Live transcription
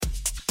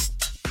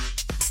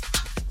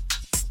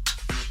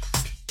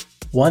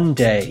One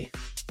day,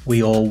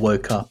 we all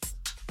woke up.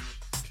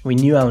 We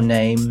knew our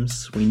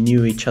names, we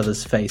knew each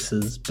other's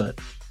faces,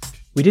 but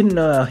we didn't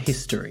know our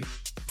history.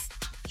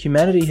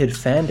 Humanity had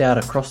fanned out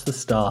across the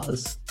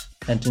stars,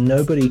 and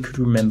nobody could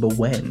remember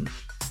when.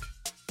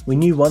 We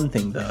knew one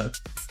thing though,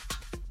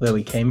 where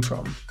we came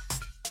from.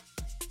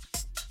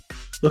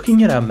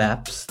 Looking at our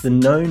maps, the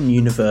known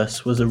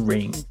universe was a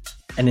ring,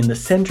 and in the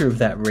centre of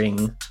that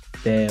ring,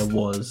 there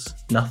was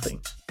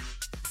nothing.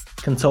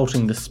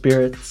 Consulting the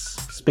spirits,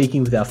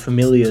 speaking with our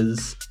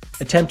familiars,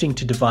 attempting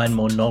to divine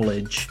more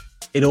knowledge,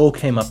 it all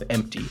came up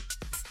empty.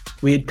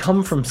 We had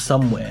come from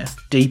somewhere,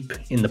 deep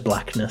in the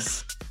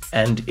blackness,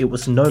 and it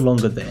was no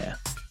longer there.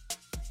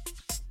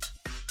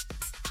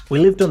 We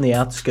lived on the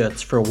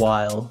outskirts for a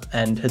while,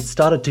 and had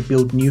started to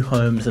build new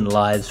homes and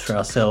lives for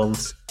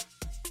ourselves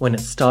when it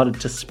started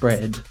to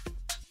spread.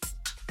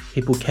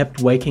 People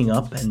kept waking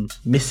up and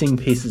missing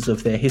pieces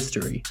of their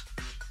history.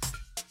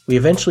 We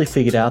eventually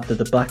figured out that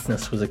the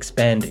blackness was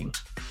expanding,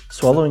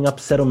 swallowing up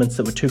settlements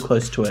that were too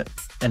close to it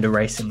and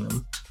erasing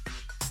them.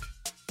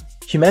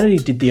 Humanity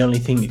did the only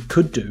thing it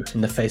could do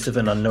in the face of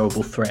an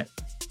unknowable threat.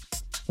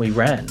 We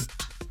ran.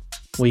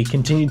 We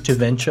continued to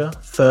venture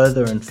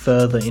further and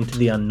further into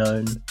the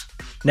unknown,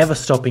 never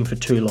stopping for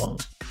too long.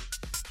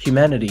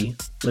 Humanity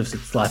lives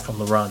its life on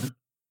the run.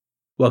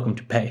 Welcome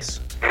to Pace.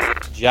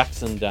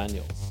 Jackson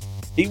Daniels.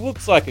 He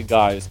looks like a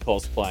guy who's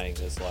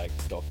cosplaying as, like,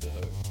 Doctor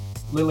Who.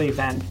 Lily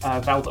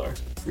Valdo,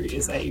 who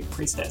is a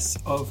priestess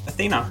of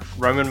Athena.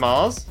 Roman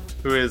Mars,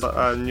 who is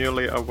a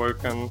newly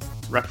awoken,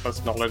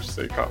 reckless knowledge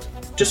seeker.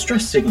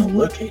 Distress signal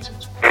located.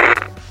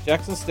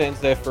 Jackson stands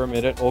there for a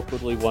minute,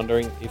 awkwardly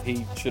wondering if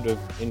he should have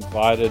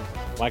invited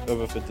Mike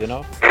over for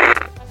dinner.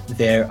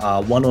 There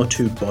are one or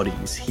two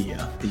bodies here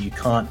that you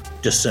can't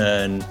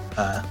discern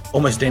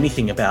almost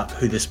anything about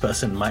who this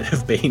person might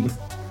have been.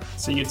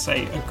 So you'd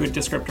say a good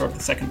descriptor of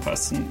the second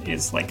person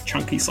is like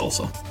chunky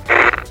salsa.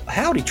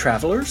 Howdy,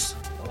 travellers.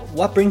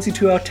 What brings you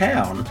to our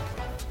town?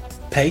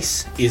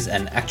 Pace is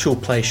an actual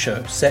play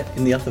show set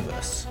in the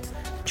Otherverse.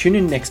 Tune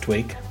in next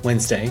week,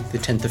 Wednesday, the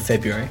 10th of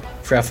February,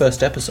 for our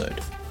first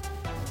episode.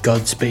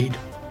 Godspeed.